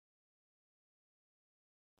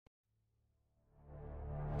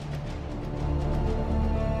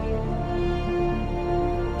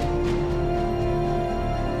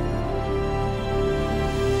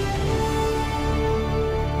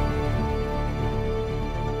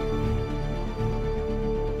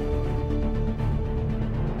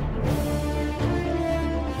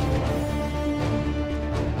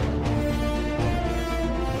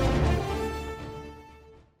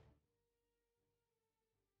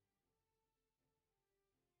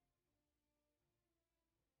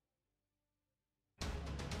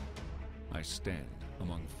I stand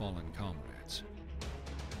among fallen comrades.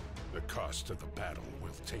 The cost of the battle will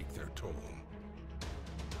take their toll.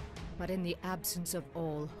 But in the absence of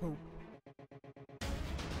all hope,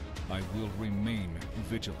 I will remain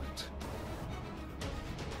vigilant.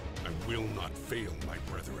 I will not fail my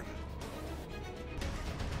brethren.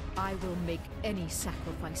 I will make any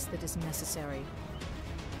sacrifice that is necessary.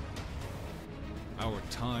 Our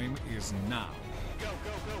time is now. Go.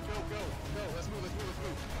 Let's move.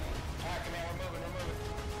 Alright, command, we're moving.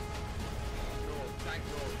 Roll, tank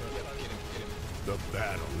roll. Get him. The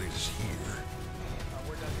battle is here.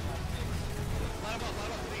 We're done. Line up,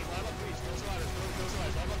 please. Those riders.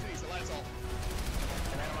 Line up, please. Line us all.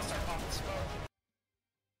 And then I'm gonna start popping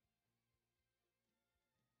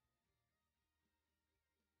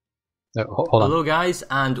smoke. Hold on. Hello guys,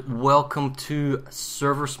 and welcome to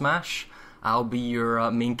ServerSmash. I'll be your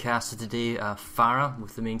main caster today, Farah,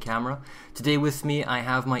 with the main camera. Today with me I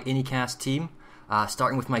have my Anycast team,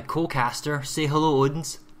 starting with my co-caster. Say hello,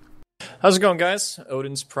 Odins. How's it going, guys?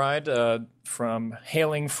 Odin's Pride,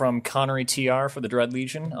 hailing from Connery TR for the Dread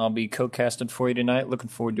Legion. I'll be co-casted for you tonight. Looking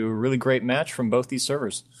forward to a really great match from both these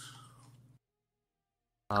servers.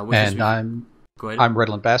 I'm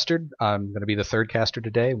Redland Bastard. I'm going to be the third caster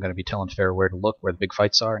today. I'm going to be telling Fair where to look, where the big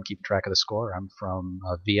fights are, and keeping track of the score. I'm from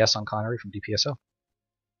VS on Connery from DPSO.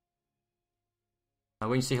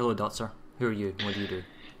 When you say hello, Dotzer, who are you? What do you do?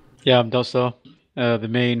 Yeah, I'm Dotzer, the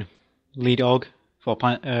main lead org for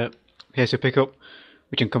PSO pickup,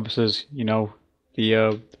 which encompasses,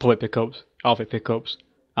 the public pickups, outfit pickups,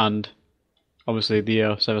 and obviously the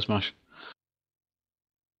ServerSmash.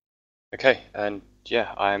 Okay, and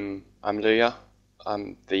yeah, I'm Luya.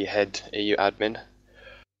 I'm the head EU admin.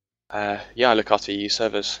 I look after EU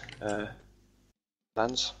servers.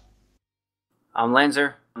 Plans? I'm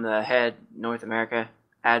Lanzer. I'm the head North America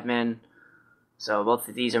admin. So both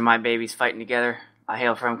of these are my babies fighting together. I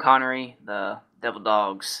hail from Connery, the Devil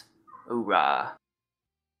Dogs. Hoorah.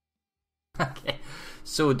 Okay,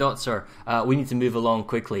 so Dotzer, we need to move along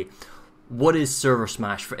quickly. What is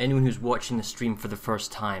ServerSmash for anyone who's watching the stream for the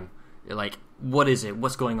first time? Like, what is it?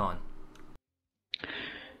 What's going on?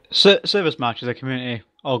 ServerSmash is a community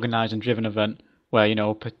organised and driven event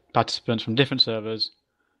where, participants from different servers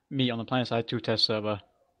meet on the Planetside 2 test server,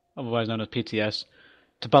 otherwise known as PTS,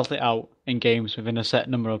 to battle it out in games within a set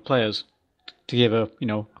number of players to give a,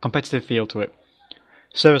 competitive feel to it.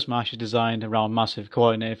 ServerSmash is designed around massive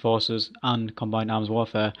coordinated forces and combined arms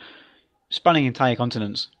warfare, spanning entire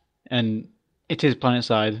continents, and it is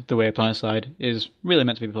Planetside the way Planetside is really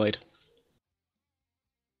meant to be played.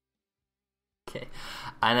 Okay,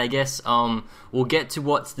 and I guess we'll get to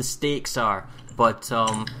what the stakes are, but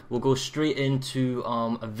we'll go straight into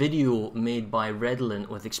a video made by Redland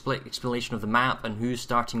with explanation of the map and who's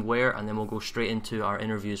starting where, and then we'll go straight into our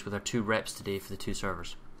interviews with our two reps today for the two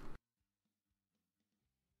servers.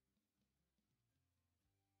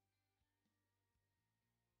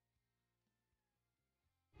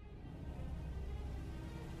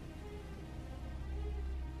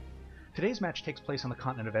 Today's match takes place on the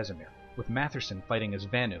continent of Esamir, with Mattherson fighting as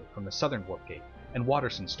Vanu from the southern warp gate, and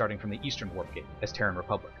Waterson starting from the eastern warp gate as Terran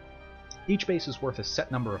Republic. Each base is worth a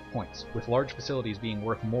set number of points, with large facilities being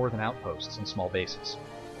worth more than outposts and small bases.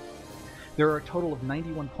 There are a total of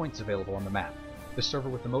 91 points available on the map. The server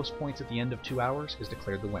with the most points at the end of 2 hours is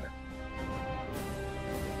declared the winner.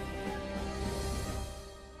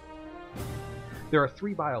 There are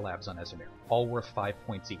 3 biolabs on Esamir, all worth 5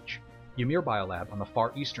 points each. Ymir Biolab on the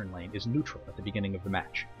far eastern lane is neutral at the beginning of the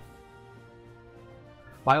match.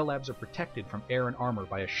 Biolabs are protected from air and armor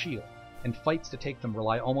by a shield, and fights to take them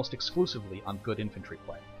rely almost exclusively on good infantry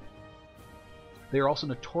play. They are also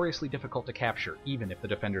notoriously difficult to capture, even if the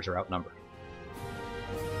defenders are outnumbered.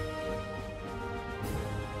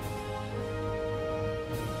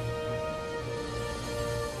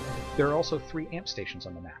 There are also 3 amp stations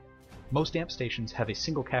on the map. Most amp stations have a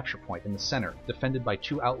single capture point in the center, defended by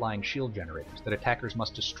 2 outlying shield generators that attackers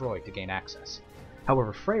must destroy to gain access.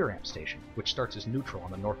 However, Freyr amp station, which starts as neutral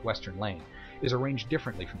on the northwestern lane, is arranged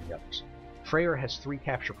differently from the others. Freyr has 3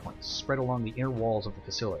 capture points spread along the inner walls of the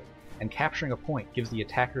facility, and capturing a point gives the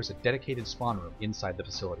attackers a dedicated spawn room inside the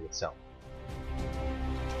facility itself.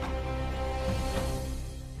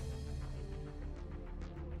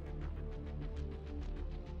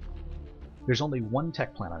 There's only one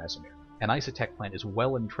tech plant on Esamir. An ISA-tech plant is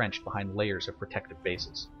well entrenched behind layers of protective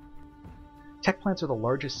bases. Tech plants are the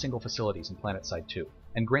largest single facilities in Planetside 2,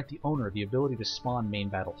 and grant the owner the ability to spawn main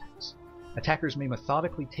battle tanks. Attackers may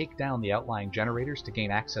methodically take down the outlying generators to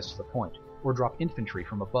gain access to the point, or drop infantry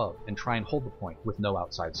from above and try and hold the point with no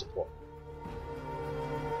outside support.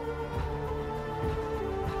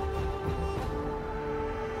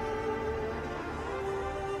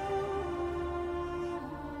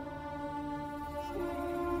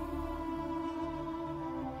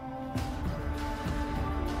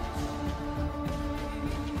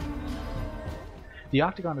 The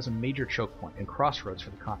Octagon is a major choke point and crossroads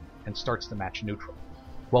for the continent, and starts the match neutral.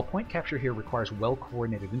 While point capture here requires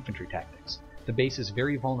well-coordinated infantry tactics, the base is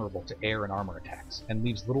very vulnerable to air and armor attacks, and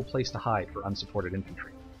leaves little place to hide for unsupported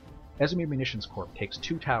infantry. Esamir Munitions Corp takes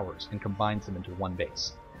 2 towers and combines them into one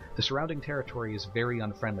base. The surrounding territory is very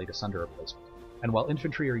unfriendly to sunder replacement, and while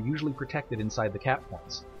infantry are usually protected inside the cap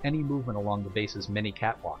points, any movement along the base's many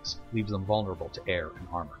catwalks leaves them vulnerable to air and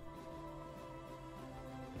armor.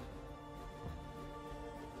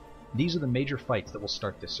 These are the major fights that will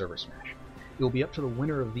start this ServerSmash. It will be up to the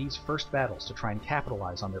winner of these first battles to try and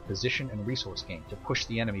capitalize on their position and resource gain to push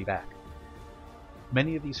the enemy back.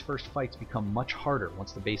 Many of these first fights become much harder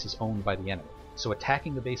once the base is owned by the enemy, so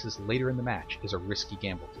attacking the bases later in the match is a risky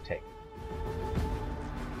gamble to take.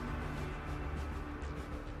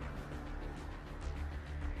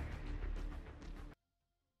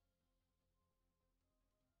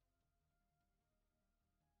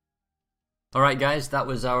 Alright guys, that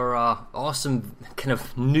was our awesome kind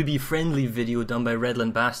of newbie-friendly video done by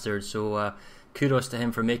Redland Bastard, so kudos to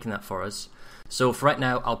him for making that for us. So for right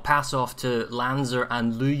now, I'll pass off to Lanzer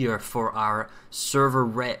and Luyer for our server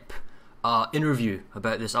rep interview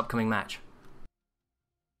about this upcoming match.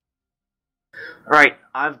 Alright,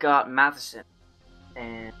 I've got Mattherson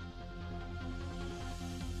and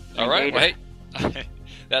Alright, well, hey.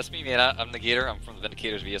 That's me, man. I'm the Gator. I'm from the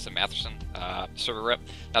Vindicators vs. Mattherson, server rep.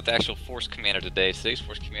 Not the actual Force Commander today. Today's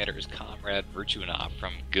Force Commander is Comrade Virtuina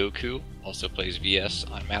from Goku. Also plays VS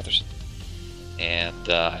on Mattherson. And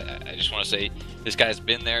I just want to say, this guy's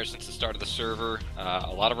been there since the start of the server.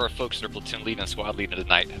 A lot of our folks that are platoon leading and squad leading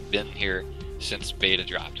tonight have been here since beta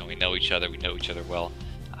dropped. And we know each other. We know each other well.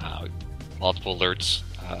 Multiple alerts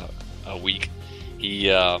a week.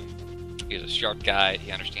 He's a sharp guy. He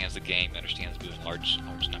understands the game. Understands moving large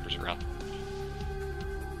numbers around.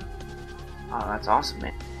 Oh, that's awesome,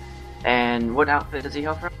 man. And what outfit does he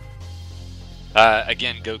hail from?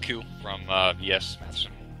 Again, Goku from VS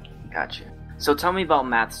Mattherson. Gotcha. So tell me about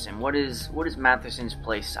Mattherson. What is Matherson's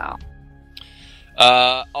play style?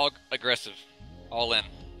 All aggressive, all in,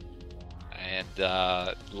 and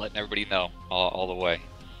letting everybody know all the way.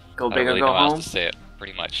 Go big I don't really or go know home. how else to say it,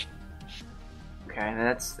 pretty much. Okay,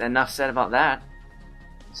 that's enough said about that.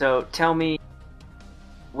 So tell me,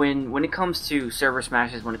 when it comes to server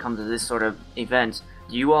smashes, when it comes to this sort of events,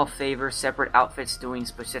 do you all favor separate outfits doing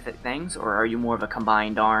specific things, or are you more of a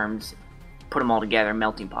combined arms, put them all together,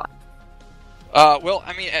 melting pot? Well,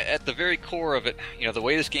 I mean, at the very core of it, you know, the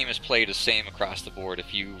way this game is played is same across the board.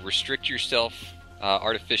 If you restrict yourself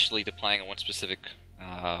artificially to playing in one specific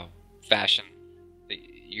fashion,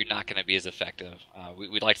 you're not going to be as effective.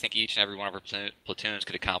 We'd like to think each and every one of our platoons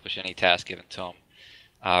could accomplish any task given to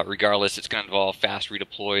them. Regardless, it's going to involve fast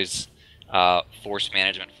redeploys, force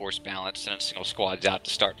management, force balance, sending single squads out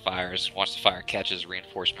to start fires. Once the fire catches,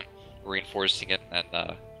 reinforcing it,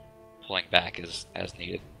 and pulling back as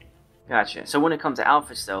needed. Gotcha. So when it comes to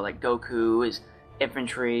outfits, though, like Goku is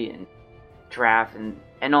infantry and draft and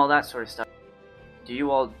all that sort of stuff, do you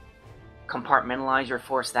all compartmentalize your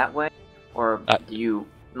force that way, or do you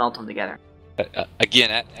melt them together?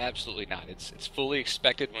 Again, absolutely not. It's fully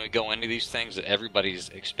expected when we go into these things that everybody's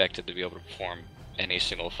expected to be able to perform any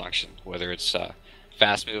single function, whether it's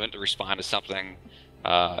fast movement to respond to something,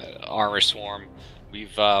 armor swarm.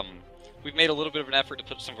 We've made a little bit of an effort to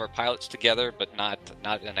put some of our pilots together, but not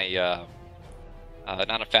in a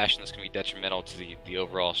fashion that's going to be detrimental to the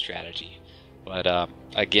overall strategy. But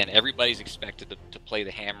again, everybody's expected to play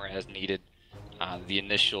the hammer as needed.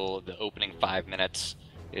 The opening 5 minutes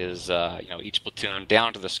is each platoon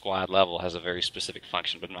down to the squad level has a very specific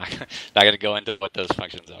function, but I'm not going to go into what those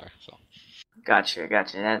functions are. So.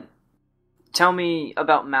 Gotcha. Tell me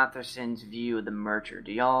about Matherson's view of the merger.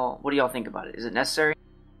 What do y'all think about it? Is it necessary?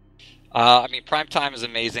 I mean, prime time is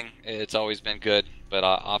amazing. It's always been good, but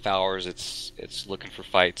off hours, it's looking for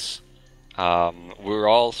fights. We're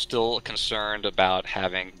all still concerned about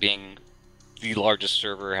being the largest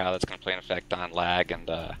server, how that's going to play an effect on lag and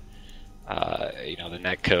the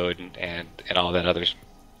net code and all that other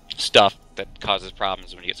stuff that causes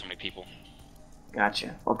problems when you get so many people.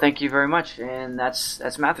 Gotcha. Well, thank you very much, and that's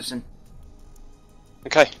Mattherson.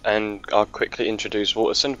 Okay, and I'll quickly introduce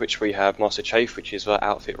Waterson, which we have Master Chafe, which is our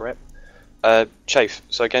outfit rep. Chafe,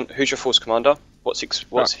 so again, who's your force commander? What's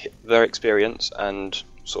their experience, and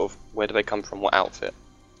sort of where do they come from? What outfit?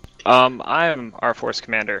 I'm our force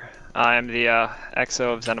commander. I'm the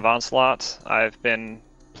EXO of Zen of Onslaught. I've been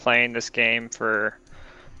playing this game for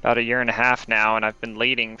about 1.5 years now, and I've been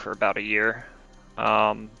leading for about a year.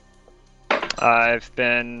 I've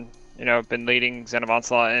been, been leading Zen of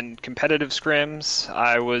Onslaught in competitive scrims.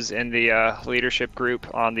 I was in the leadership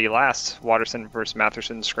group on the last Waterson versus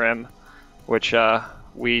Mattherson scrim, which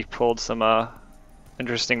we pulled some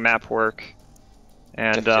interesting map work,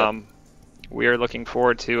 and we are looking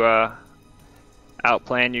forward to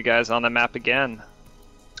outplaying you guys on the map again.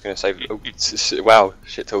 I was going to say, wow,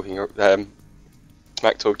 shit talking,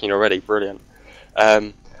 smack talking already, brilliant.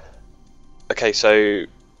 Okay, so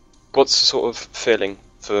what's the sort of feeling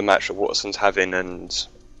for the match that Waterson's having, and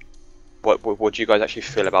what do you guys actually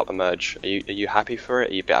feel about the merge? Are you happy for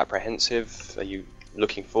it? Are you a bit apprehensive? Are you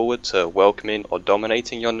looking forward to welcoming or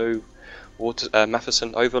dominating your new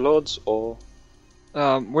Mattherson overlords? Or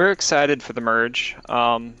we're excited for the merge.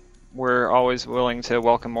 We're always willing to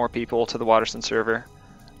welcome more people to the Waterson server.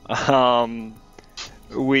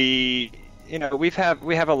 We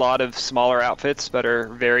have a lot of smaller outfits but are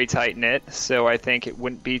very tight knit, so I think it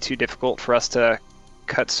wouldn't be too difficult for us to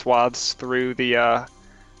cut swaths through the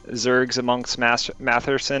Zergs amongst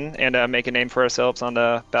Mattherson and make a name for ourselves on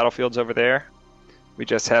the battlefields over there. We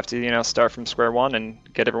just have to, start from square one and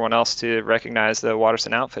get everyone else to recognize the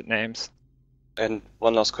Waterson outfit names. And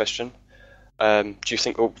one last question. Do you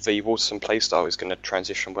think the Waterson playstyle is going to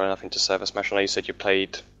transition well enough into ServerSmash? I know you said you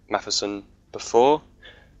played Mattherson before,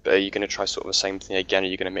 but are you going to try sort of the same thing again? Are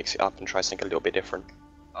you going to mix it up and try something a little bit different?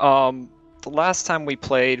 The last time we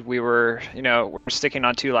played, we're sticking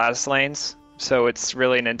on 2 lattice lanes, so it's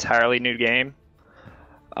really an entirely new game.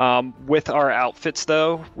 With our outfits,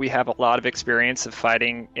 though, we have a lot of experience of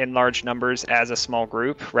fighting in large numbers as a small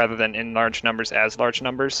group rather than in large numbers as large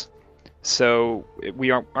numbers. So we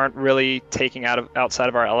aren't really taking outside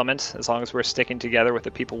of our element as long as we're sticking together with the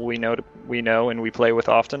people we know and we play with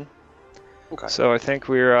often. Okay. So I think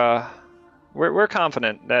we're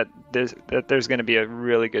confident that there's going to be a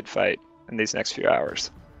really good fight in these next few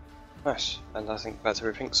hours. Nice, and I think that's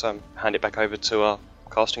everything. So hand it back over to our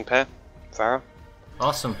casting pair, Farah.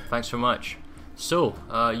 Awesome, thanks very much. So,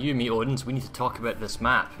 you and me, Odins, we need to talk about this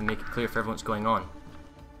map and make it clear for everyone what's going on.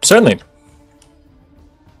 Certainly.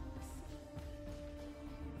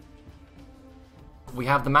 We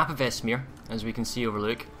have the map of Esamir, as we can see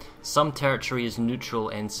overlook. Some territory is neutral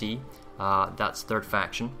NC, that's third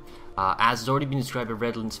faction. As has already been described in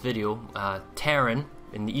Redland's video, Terran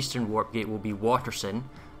in the eastern warp gate will be Waterson,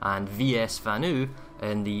 and VS Vanu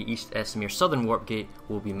in the East Esamir southern warp gate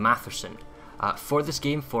will be Mattherson. For this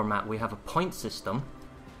game format, we have a point system,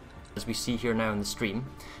 as we see here now in the stream.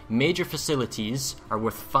 Major facilities are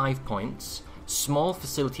worth 5 points, small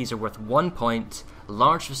facilities are worth 1 point,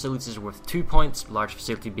 large facilities are worth 2 points, large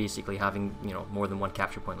facility basically having more than 1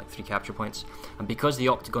 capture point, like 3 capture points. And because the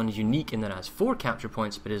octagon is unique in that it has 4 capture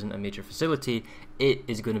points but isn't a major facility, it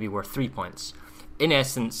is going to be worth 3 points. In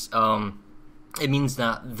essence, it means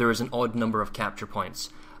that there is an odd number of capture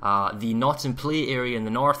points. The not in play area in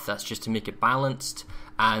the north, that's just to make it balanced,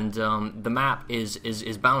 and the map is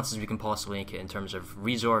balanced as we can possibly make it in terms of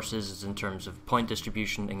resources, in terms of point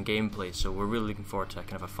distribution and gameplay, so we're really looking forward to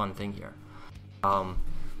kind of a fun thing here.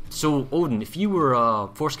 So Odin, if you were a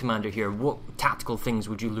force commander here, what tactical things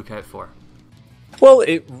would you look out for? Well,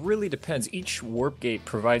 it really depends. Each warp gate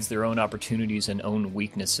provides their own opportunities and own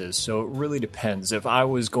weaknesses, so it really depends. If I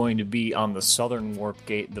was going to be on the southern warp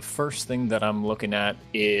gate, the first thing that I'm looking at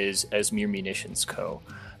is Esamir Munitions Co.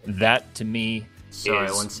 That, to me,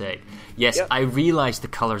 Sorry, one sec. Yes, Yep. I realised the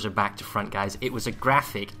colours are back to front, guys. It was a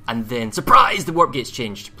graphic, and then, surprise, the warp gate's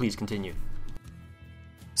changed. Please continue.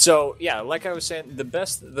 So, yeah, like I was saying,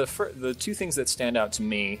 the 2 things that stand out to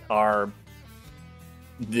me are...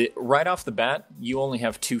 right off the bat, you only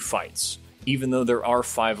have 2 fights, even though there are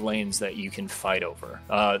 5 lanes that you can fight over.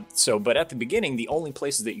 But at the beginning, the only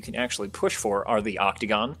places that you can actually push for are the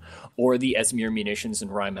Octagon or the Esamir Munitions and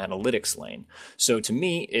Rhyme Analytics lane. So to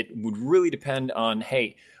me, it would really depend on,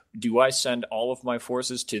 hey, do I send all of my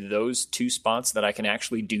forces to those 2 spots that I can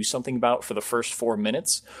actually do something about for the first 4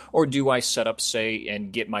 minutes? Or do I set up, say,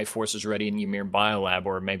 and get my forces ready in Ymir Biolab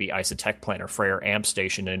or maybe Isotech Plant or Freyr Amp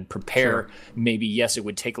Station and prepare? Sure. Maybe, yes, it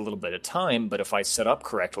would take a little bit of time, but if I set up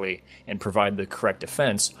correctly and provide the correct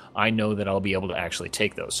defense, I know that I'll be able to actually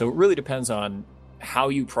take those. So it really depends on how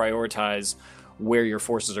you prioritize where your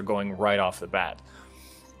forces are going right off the bat.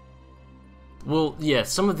 Well, yeah,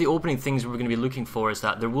 some of the opening things we're going to be looking for is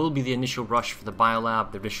that there will be the initial rush for the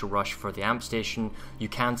Biolab, the initial rush for the Amp Station. You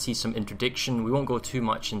can see some interdiction. We won't go too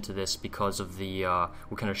much into this because of the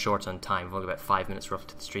we're kind of short on time. We've only got about 5 minutes roughly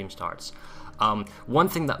till the stream starts. One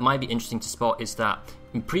thing that might be interesting to spot is that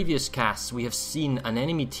in previous casts, we have seen an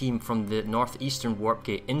enemy team from the northeastern warp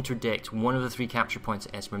gate interdict one of the 3 capture points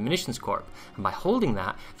at Esamir Munitions Corp, and by holding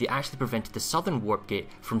that, they actually prevented the southern warp gate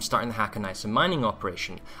from starting the Hakanisa mining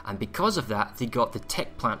operation, and because of that, they got the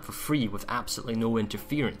tech plant for free with absolutely no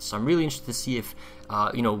interference. So I'm really interested to see if,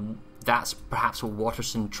 that's perhaps what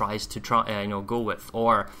Waterson tries to go with,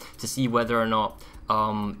 or to see whether or not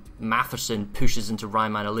Mattherson pushes into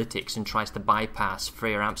Rime Analytics and tries to bypass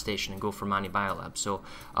Freyr Amp Station and go for Mani Biolab. So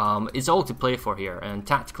it's all to play for here, and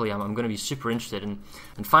tactically I'm going to be super interested. And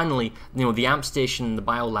finally, the Amp Station and the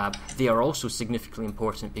Biolab, they are also significantly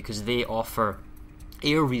important because they offer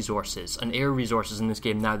air resources, and air resources in this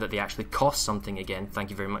game, now that they actually cost something again, thank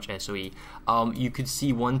you very much SOE, you could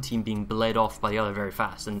see one team being bled off by the other very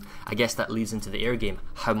fast, and I guess that leads into the air game.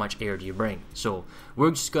 How much air do you bring? So we're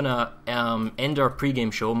just going to end our pre-game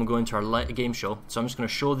show and we'll go into our late game show. So I'm just going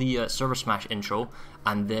to show the ServerSmash intro,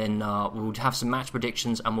 and then we'll have some match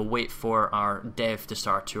predictions, and we'll wait for our dev to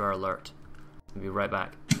start to our alert. We'll be right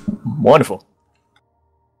back. Wonderful.